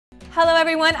Hello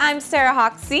everyone, I'm Sarah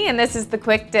Hoxie and this is The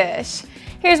Quick Dish.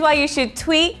 Here's why you should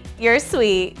tweet you're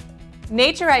sweet.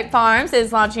 Naturipe Farms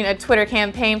is launching a Twitter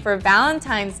campaign for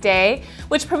Valentine's Day,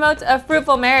 which promotes a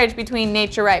fruitful marriage between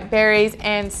Naturipe berries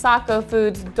and Sacco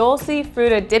Foods' Dulce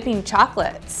Fruta dipping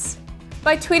chocolates.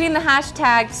 By tweeting the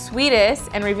hashtag sweetest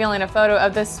and revealing a photo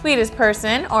of the sweetest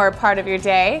person or part of your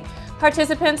day,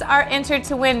 participants are entered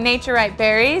to win Naturipe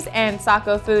berries and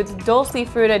Sacco Foods' Dulce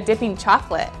Fruta dipping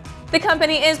chocolate. The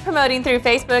company is promoting through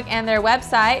Facebook and their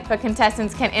website, but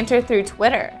contestants can enter through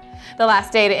Twitter. The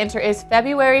last day to enter is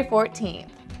February 14th.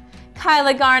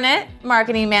 Kyla Garnett,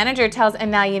 marketing manager, tells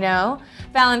AndNowUKnow,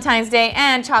 Valentine's Day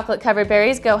and chocolate-covered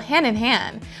berries go hand in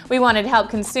hand. We wanted to help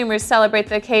consumers celebrate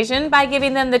the occasion by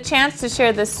giving them the chance to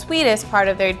share the sweetest part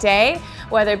of their day,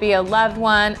 whether it be a loved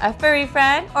one, a furry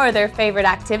friend, or their favorite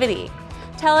activity.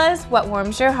 Tell us what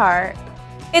warms your heart.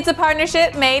 It's a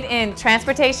partnership made in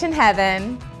transportation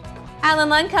heaven.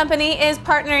 Lund Company is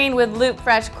partnering with Loop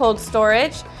Fresh Cold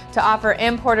Storage to offer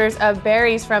importers of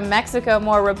berries from Mexico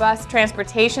more robust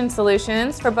transportation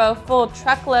solutions for both full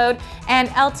truckload and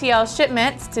LTL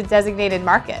shipments to designated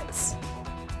markets.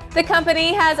 The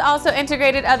company has also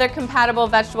integrated other compatible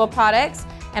vegetable products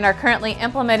and are currently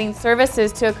implementing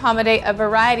services to accommodate a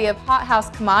variety of hothouse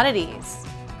commodities.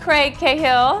 Craig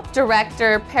Cahill,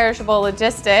 Director, Perishable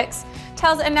Logistics,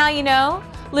 tells AndNowUKnow,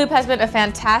 Loop has been a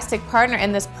fantastic partner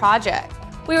in this project.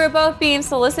 We were both being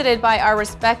solicited by our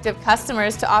respective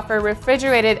customers to offer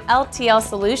refrigerated LTL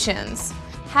solutions.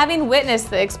 Having witnessed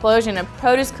the explosion of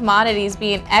produce commodities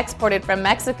being exported from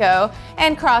Mexico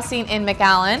and crossing in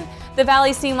McAllen, the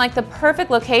Valley seemed like the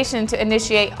perfect location to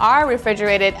initiate our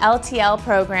refrigerated LTL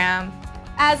program.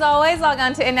 As always, log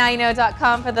on to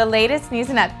AndNowUKnow.com for the latest news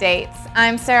and updates.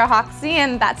 I'm Sarah Hoxie,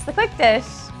 and that's The Quick Dish.